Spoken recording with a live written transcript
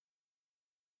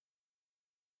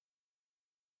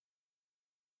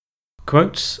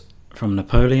Quotes from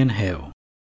Napoleon Hill.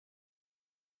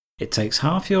 It takes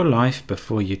half your life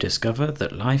before you discover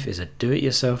that life is a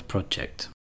do-it-yourself project.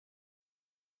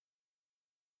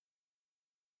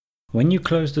 When you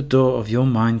close the door of your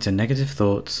mind to negative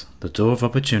thoughts, the door of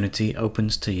opportunity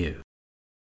opens to you.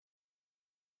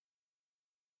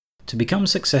 To become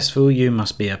successful, you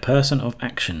must be a person of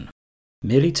action.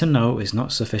 Merely to know is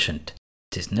not sufficient.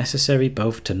 It is necessary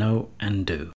both to know and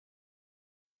do.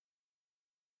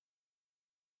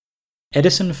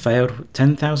 Edison failed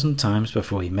 10,000 times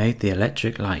before he made the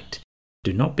electric light.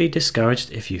 Do not be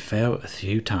discouraged if you fail a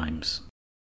few times.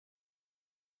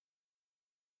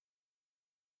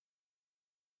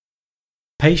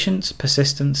 Patience,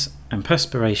 persistence, and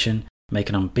perspiration make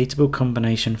an unbeatable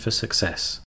combination for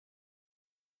success.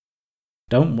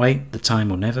 Don't wait, the time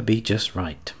will never be just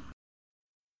right.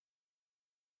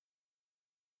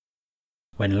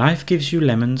 When life gives you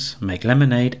lemons, make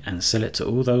lemonade and sell it to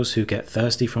all those who get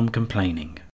thirsty from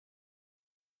complaining.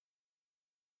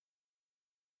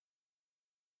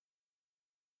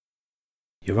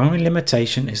 Your only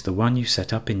limitation is the one you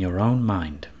set up in your own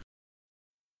mind.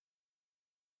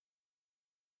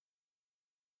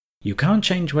 You can't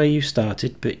change where you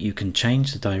started, but you can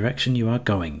change the direction you are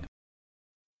going.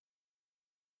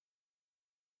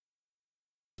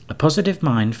 A positive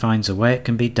mind finds a way it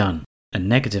can be done. A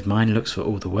negative mind looks for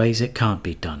all the ways it can't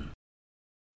be done.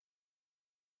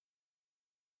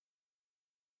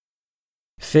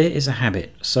 Fear is a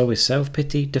habit, so is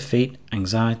self-pity, defeat,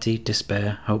 anxiety,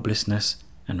 despair, hopelessness,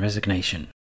 and resignation.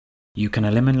 You can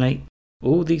eliminate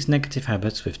all these negative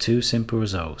habits with two simple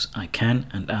resolves: I can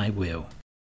and I will.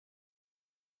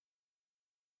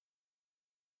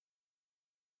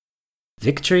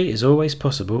 Victory is always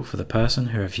possible for the person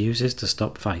who refuses to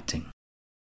stop fighting.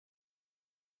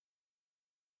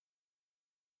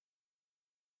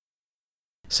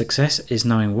 Success is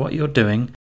knowing what you're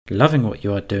doing, loving what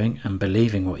you are doing, and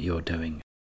believing what you're doing.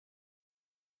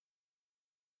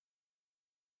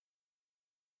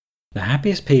 The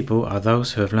happiest people are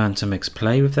those who have learned to mix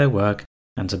play with their work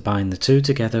and to bind the two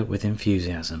together with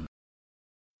enthusiasm.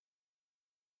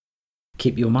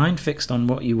 Keep your mind fixed on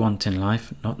what you want in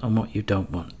life, not on what you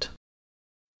don't want.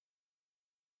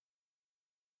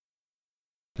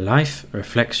 Life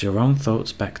reflects your own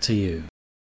thoughts back to you.